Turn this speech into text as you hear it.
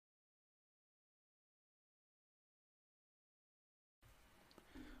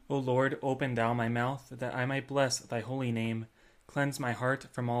O Lord, open thou my mouth, that I might bless thy holy name. Cleanse my heart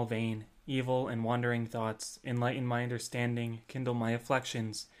from all vain, evil, and wandering thoughts. Enlighten my understanding, kindle my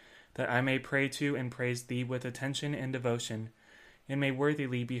affections, that I may pray to and praise thee with attention and devotion, and may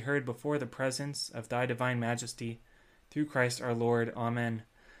worthily be heard before the presence of thy divine majesty. Through Christ our Lord. Amen.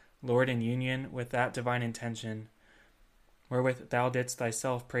 Lord, in union with that divine intention, wherewith thou didst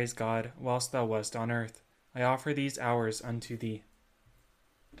thyself praise God whilst thou wast on earth, I offer these hours unto thee.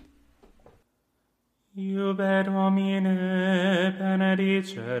 Iube Domine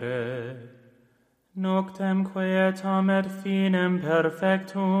benedicere, noctem quietam et finem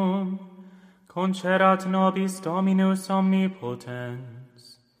perfectum, concedat nobis Dominus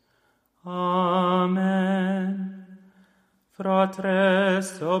omnipotens. Amen.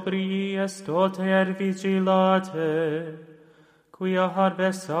 Fratres, sobrii est tote et vigilate, quia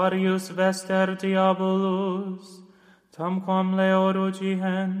adversarius vester diabolus, tamquam leo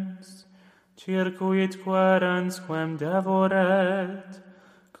rugiens, circuit querens quem devoret,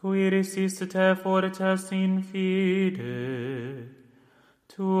 qui resistite fortes in fide.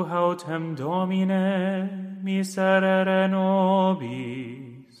 Tu autem Domine miserere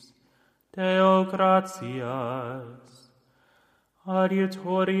nobis, Deo gratias.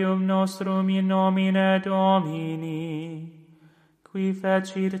 Adiutorium nostrum in nomine Domini, qui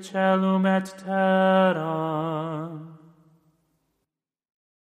fecit celum et terram.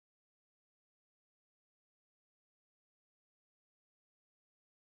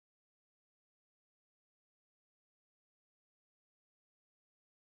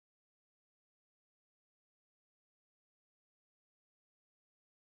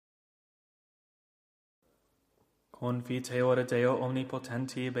 Confiteor Deo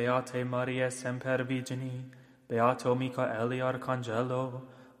omnipotenti, Beate Mariae semper Virgini, Beato Michaeli Arcangelo,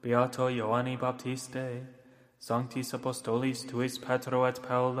 Beato Ioanni Baptiste, Sanctis Apostolis tuis Petro et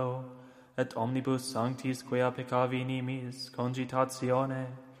Paulo, et omnibus sanctis quia peccavi nimis, cogitatione,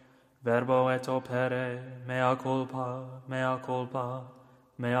 verbo et opere, mea culpa,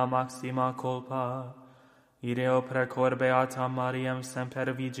 mea maxima culpa, ideo precor Beatam Mariam semper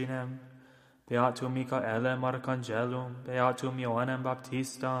Virginem, Beatum Michaelem Archangelum, Beatum Ioannem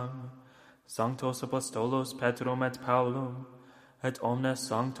Baptistam, Sanctos Apostolos Petrum et Paulum, et omnes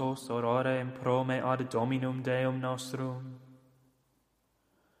sanctos orare in pro me ad Dominum Deum nostrum.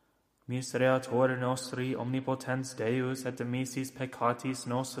 Misereator nostri omnipotens Deus et demissis peccatis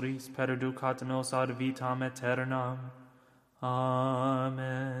nostris perducat nos ad vitam aeternam.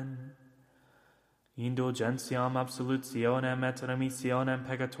 Amen. Indulgentiam absolutionem et remissionem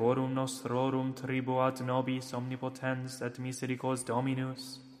peccatorum nostrorum tribuat nobis omnipotens et misericors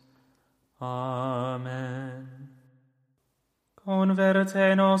Dominus. Amen.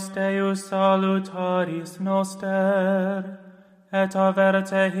 Converte nos Deus salutaris noster, et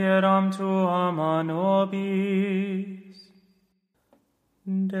averte hieram tuam a nobis.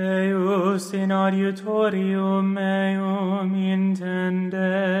 Deus in adiutorium meum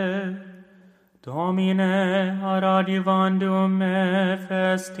intende, Domine ad adjuvandum me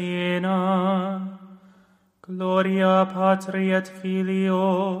festina, gloria Patri et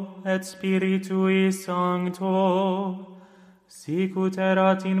Filio et Spiritui Sancto, sicut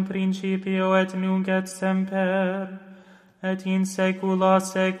erat in principio et nunc et semper, et in saecula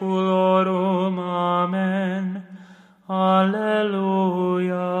saeculorum. Amen.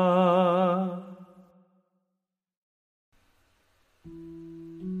 Alleluia.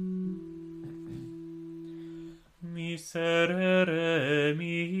 Miserere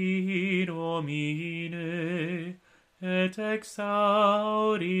mihi Domine, et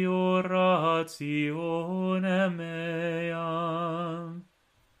exaudi orationem meam.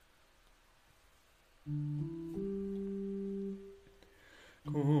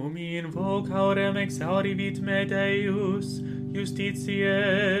 Cum invocaurem exaudivit me Deus,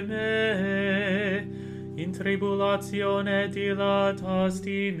 justitiae me, in tribulatione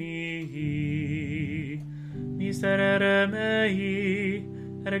dilatasti mihi. Miserere mei,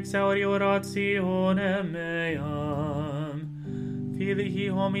 et exaudi orationem meam. Filii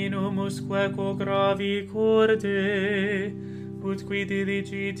hominum usque gravi corde, ut qui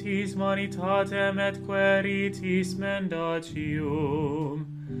diligitis vanitatem et queritis mendacium.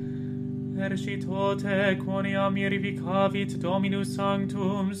 Ercitote quoniam irrevocavit Dominus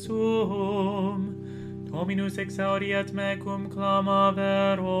sanctum suum, Dominus exaudiet me cum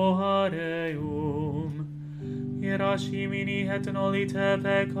clamavero ad eum. Irascimini et nolite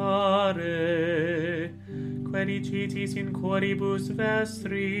peccare, quedicitis in coribus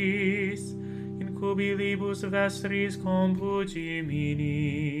vestris, in cubilibus vestris compugimini.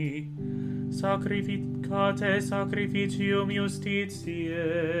 sacrificate sacrificium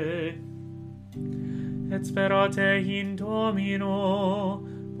justitiae. Et sperate in Domino,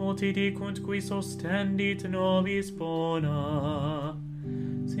 multi dicunt qui sostendit nobis bona.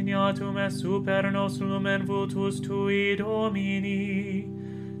 Signatum est super nos lumen vultus tui, Domini,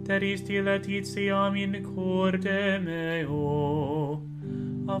 dedisti letitiam in corde meo.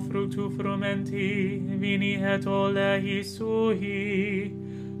 A fructu frumenti, vini et olei sui,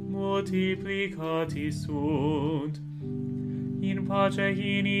 multiplicati sunt. In pace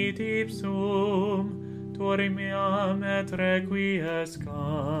hini dipsum, dormiam et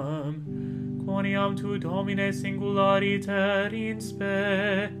requiescam. Quoniam tu, Domine, singulariter in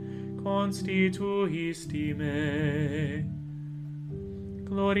spe, constituisti me.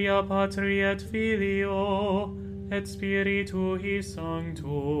 Gloria Patri et Filio, et Spiritui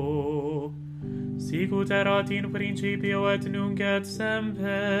Sancto, sicut erat in principio et nunc et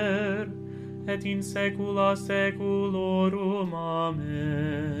semper, et in saecula saeculorum.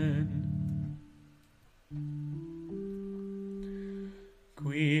 Amen.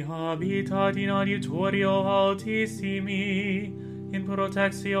 Qui habitat in adiutorio altissimi, in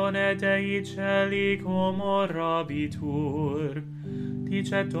protectione Dei celi comorabitur.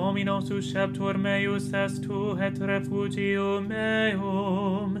 Dicet Domino susceptor meus est tu et refugium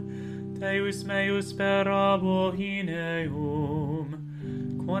meum, Deus meus sperabo in eum.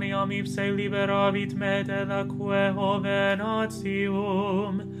 Quoniam ipse liberavit me de laqueo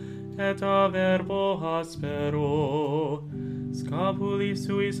venatium, et a verbo aspero. Scapuli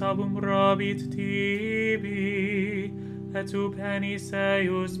suis abumbrabit tibi, et tu penis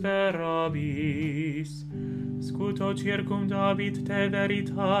eius sperabis. Scuto circumdabit te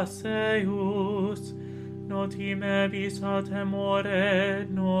veritas eius, notimebis a temore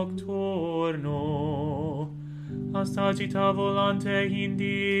nocturno. Astagita volante in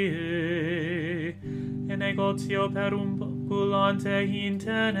die, e negotio perambulante in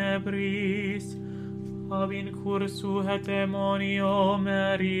tenebris, ab in cursu et demonio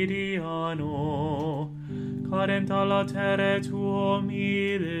meridiano, cadent a latere tuo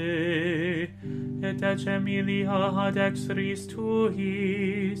mille, et ecce milia ad extris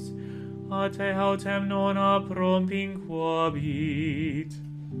tuis, a te autem non propinquabit.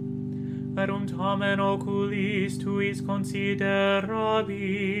 Verum tamen oculis tuis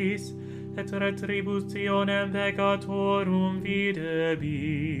considerabis, et retributionem pecatorum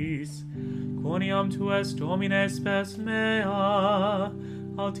videbis. Quoniam tu est, Domine, spes mea,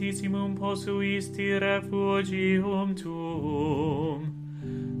 altissimum posuisti refugium tuum.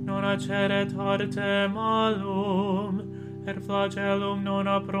 Non acceret arte malum, et flagellum non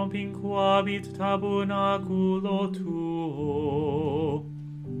propinquabit tabernaculo tuo.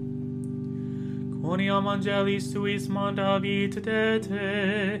 Quoniam angelis suis mandavit de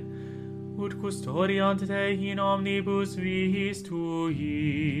te, ut custodiant te in omnibus viis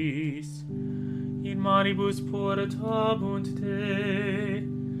tuis. In manibus portabunt te,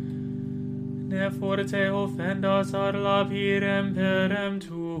 ne forte offendas ad lapirem perem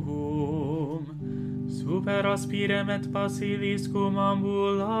tuum, super aspirem et basiliscum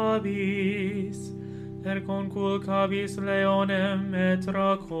ambulabis, per conculcabis leonem et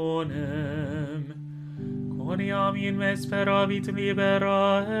draconem. Quoniam in me speravit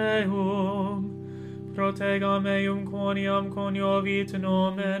libera eum, protega meum quoniam coniovit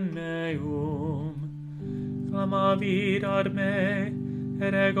nomen meum. Clamavit ad me,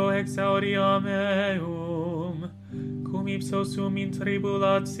 et ego exaudia meum, cum ipso sum in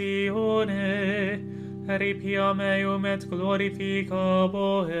tribulatione, eripia meum et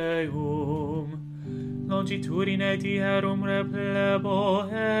glorificabo eum. Longitudine dierum replebo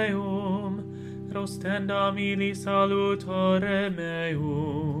eum, rostenda mili salutare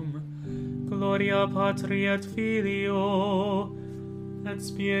meum. Gloria Patri et Filio, et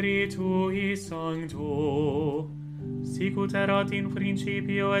Spiritui Sancto, sicut erat in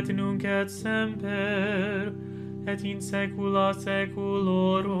principio et nunc et semper, et in saecula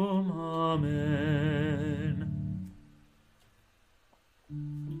saeculorum. Amen.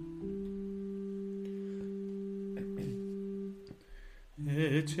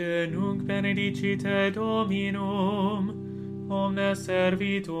 Ecce nunc benedicite Dominum, omnes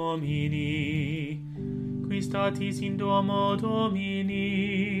servi Domini, qui statis in domo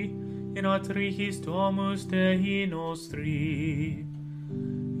Domini, in atricis domus Dei nostri.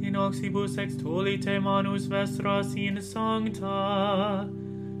 In oxibus extolite manus vestras in sancta,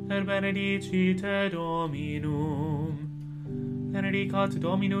 per benedicite Dominum. Benedicat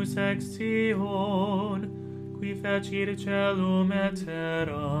Dominus ex Sion, qui fecit celum et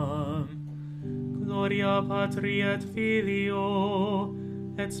terram. Gloria Patri et Filio,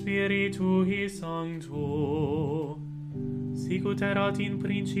 et Spiritui Sancto, sicut erat in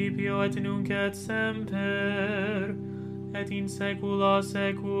principio et nunc et semper, et in saecula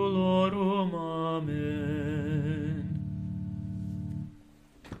saeculorum. Amen.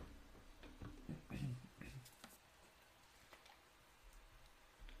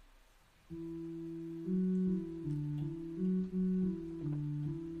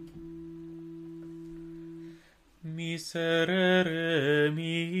 Miserere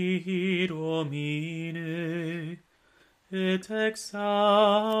mihi, Domine, et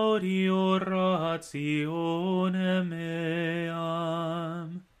exaudi orationem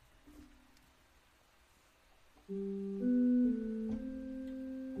meam.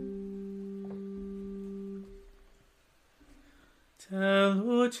 Te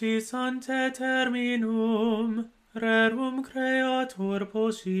lucis ante terminum, rerum creatur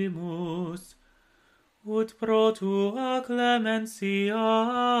possimus, ut pro tua clementia,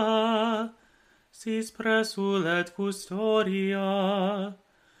 sis presul et custodia,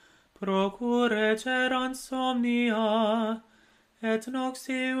 procure cerant somnia, et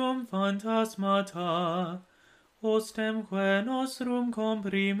noxium phantasmata, ostemque nostrum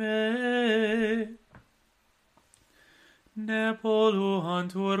comprime. Ne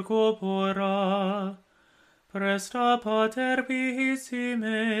polluantur corpora, presta pater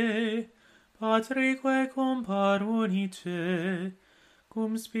pihissime, Patrique compar unice,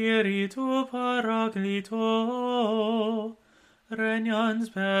 cum Spiritu Paraclito, regnans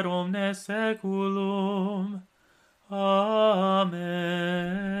per omnes saeculum. Amen.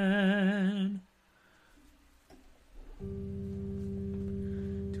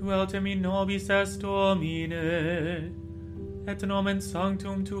 Tu autem in nobis est, Domine, et nomen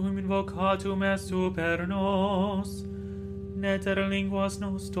sanctum tuum invocatum est super nos, neter linguas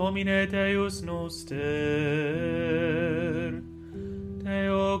nos, Domine Deus noster.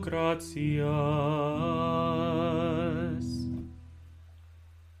 Deo gratias.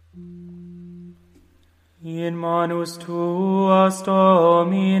 In manus tuas,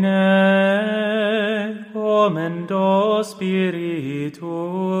 Domine, commendo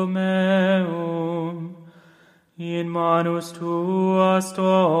spiritum meum. In manus tuas,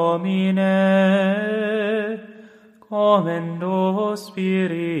 Domine, commendo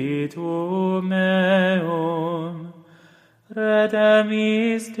spiritum meum.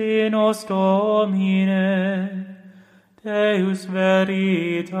 Redemisti nos, Domine, Deus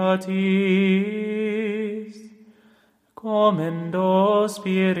veritatis. Commendo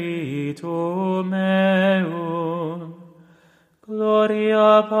spiritum meum.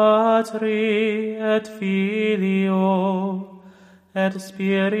 Gloria Patri et Filio et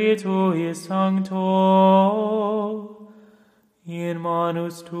Spiritui Sancto. In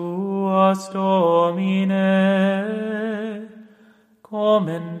manus tuas, Domine,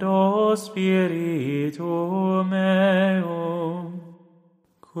 commendo spiritum meum.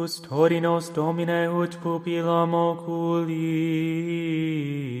 Custodi nos, Domine, ut pupillam oculi.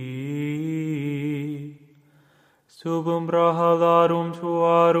 Sub umbra halarum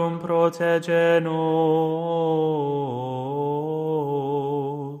tuarum protege nos.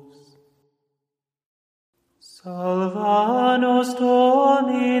 Salva nos,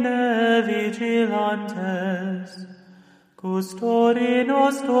 Domine, vigilantes, custodi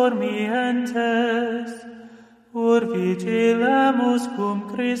nos dormientes, ur vigilemus cum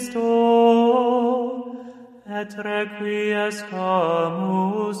Christo, et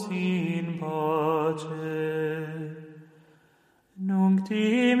requiescamus in pace. Nunc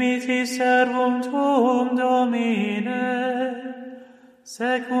dimiti servum tuum, Domine,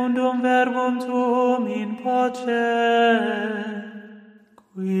 secundum verbum tuum in pace,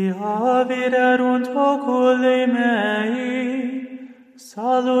 quia viderunt oculi mei,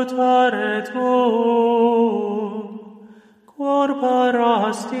 salutare tuum, quod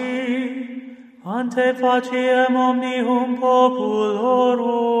parasti ante faciem omnium populorum,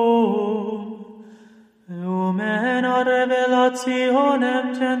 lumena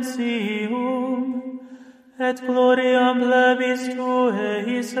revelationem gentium, et gloriam plebis tuae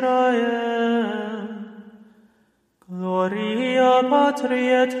Israel. Gloria Patri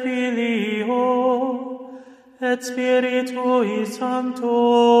et Filio, et Spiritui Sancto,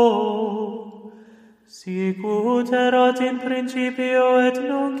 sicut erat in principio et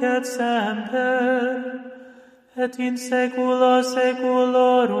nunc et semper, et in saecula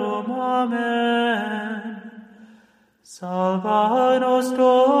saeculorum. Amen. Salva nos,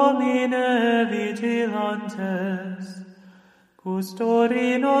 Domine, vigilantes,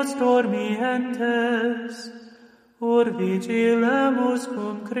 custodi nos dormientes, ur vigilemus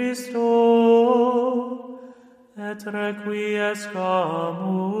cum Christo, et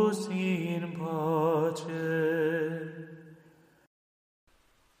requiescamus in pace.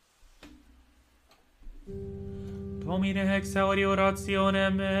 Domine exaudi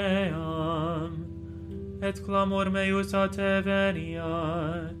orationem meam, et clamor meus a te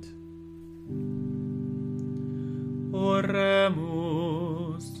veniat.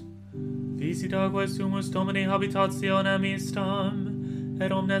 Oremus. Visitaque sumus Domine habitationem istam,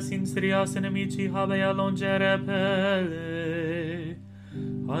 et omnes insidias inimici habea longere pelle.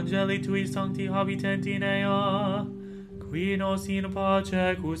 Angeli tui sancti habitent in ea, qui nos in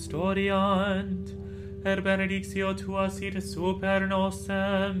pace custodiant, et benedictio tua sit super nos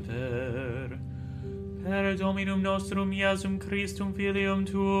semper. Per Dominum nostrum Iesum Christum Filium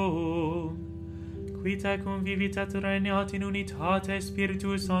tuum, qui tecum vivit et regnat in unitate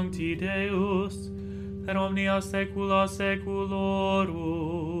Spiritus Sancti Deus, per omnia saecula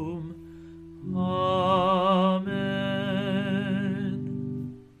saeculorum. Amen.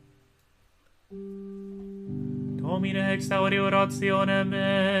 Domine exaudi orationem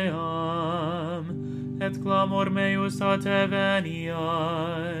meam, et clamor meus a te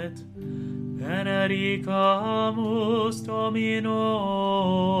veniat. Benedicamus Domino,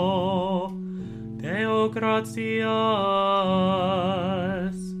 Deo gratias.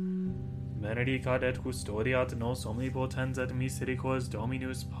 Benedicat et custodiat nos omnipotens et misericors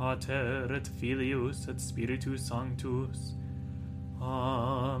Dominus Pater et Filius et Spiritus Sanctus.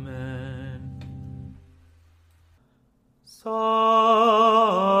 Amen. Salve,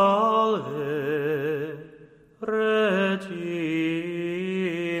 Regina,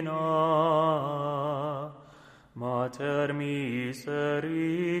 Mater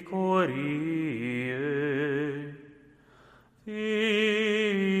misericordiae,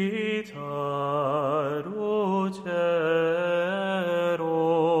 vita ducero,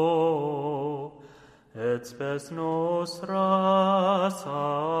 et spes nostra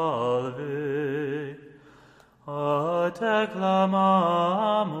salve. A te clamamus,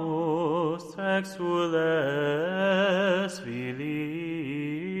 exules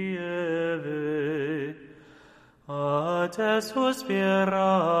filii Eve, a te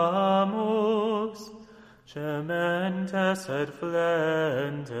suspiramus, gementes et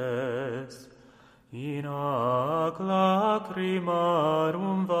flentes, in ac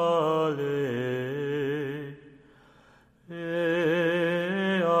lacrimarum vale.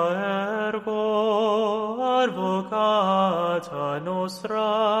 Ea ergo advocata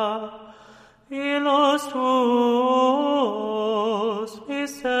nostra, illos tuos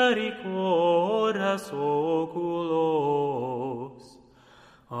misericordias oculos,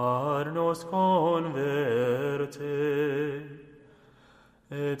 ad nos converte,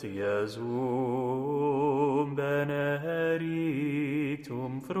 et Iesum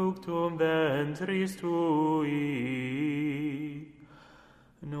benedictum fructum ventris tui,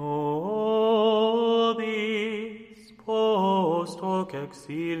 nobis post hoc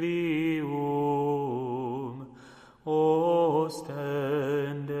exilium ostende.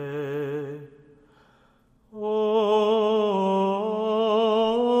 O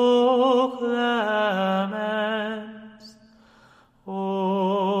clemens, o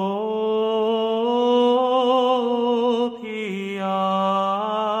pia,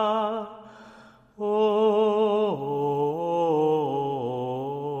 o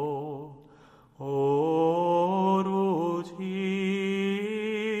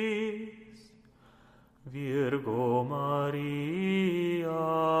ducis, Virgo Maria.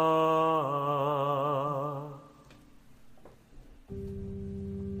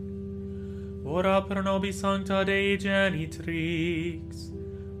 Ora pro nobis sancta Dei genitrix,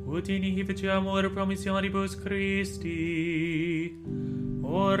 ut in efficiamur promissionibus Christi.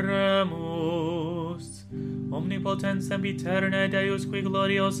 Oremus. Omnipotens sempiterne Deus, qui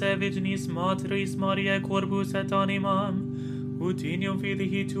gloriose virginis matris Mariae corpus et animam, ut inium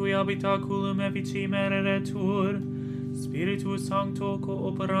filii tui habitaculum effici mereretur, Spiritus Sancto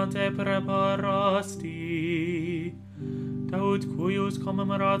cooperante preparasti, Daud cuius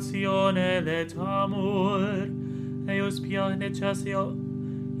commemoratione letamur, eos pia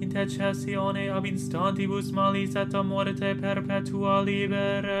intercessione ab instantibus malis et a morte perpetua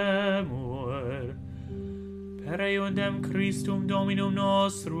liberemur. Per eundem Christum Dominum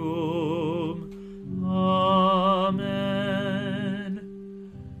nostrum. Amen.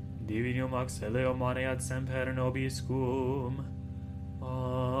 Divinium auxilio maneat semper nobiscum.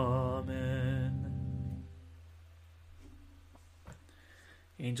 Amen.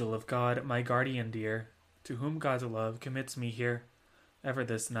 Angel of God, my guardian dear, to whom God's love commits me here, ever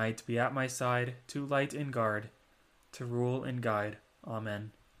this night be at my side, to light and guard, to rule and guide.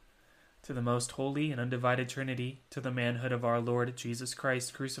 Amen. to the most holy and undivided Trinity, to the manhood of our Lord Jesus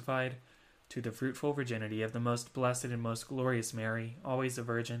Christ crucified, to the fruitful virginity of the most blessed and most glorious Mary, always a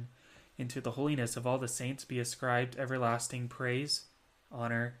virgin, and to the holiness of all the saints be ascribed everlasting praise,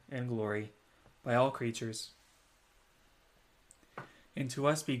 honor, and glory by all creatures. And to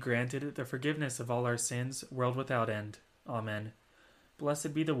us be granted the forgiveness of all our sins, world without end. Amen.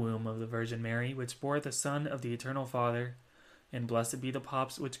 Blessed be the womb of the Virgin Mary, which bore the Son of the Eternal Father, and blessed be the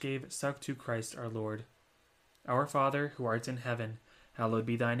paps which gave suck to Christ our Lord. Our Father, who art in heaven, hallowed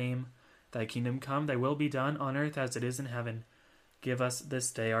be thy name. Thy kingdom come, thy will be done, on earth as it is in heaven. Give us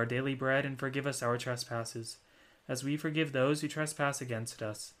this day our daily bread, and forgive us our trespasses, as we forgive those who trespass against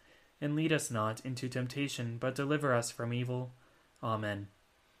us. And lead us not into temptation, but deliver us from evil. Amen.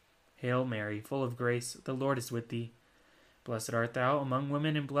 Hail Mary, full of grace, the Lord is with thee. Blessed art thou among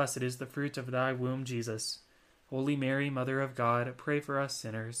women, and blessed is the fruit of thy womb, Jesus. Holy Mary, Mother of God, pray for us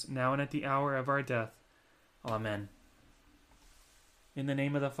sinners, now and at the hour of our death. Amen. In the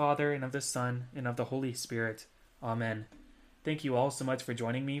name of the Father, and of the Son, and of the Holy Spirit. Amen. Thank you all so much for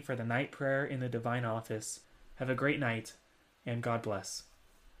joining me for the night prayer in the Divine Office. Have a great night, and God bless.